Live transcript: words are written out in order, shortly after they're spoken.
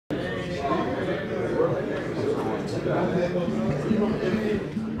Roll,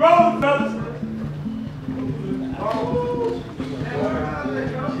 fellas.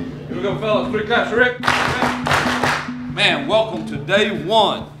 Here we go, fellas. 3 claps, Rick. Man, welcome to day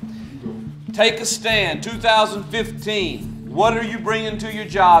 1. Take a stand, 2015. What are you bringing to your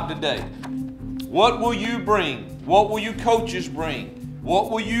job today? What will you bring? What will you coaches bring?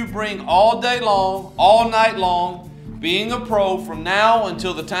 What will you bring all day long, all night long, being a pro from now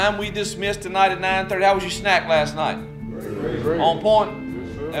until the time we dismiss tonight at 9:30? How was your snack last night? Great. On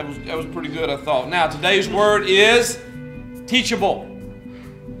point? That was pretty good, I thought. Now, today's word is teachable.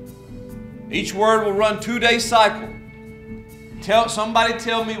 Each word will run 2-day cycle. Somebody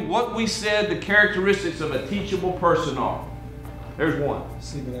tell me what we said the characteristics of a teachable person are. There's one.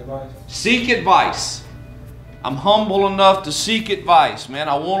 Seeking advice. Seek advice. I'm humble enough to seek advice, man.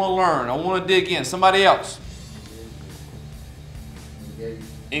 I want to learn. I want to dig in. Somebody else.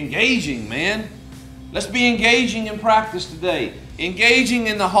 Engaging, man. Let's be engaging in practice today. Engaging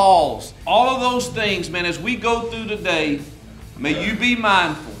in the halls. All of those things, man, as we go through today, may you be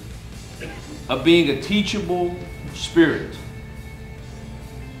mindful of being a teachable spirit.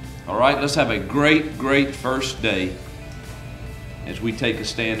 All right, let's have a great, great first day as we take a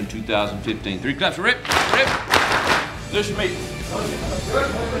stand in 2015. 3 claps, Rip. Rip. Listen to me.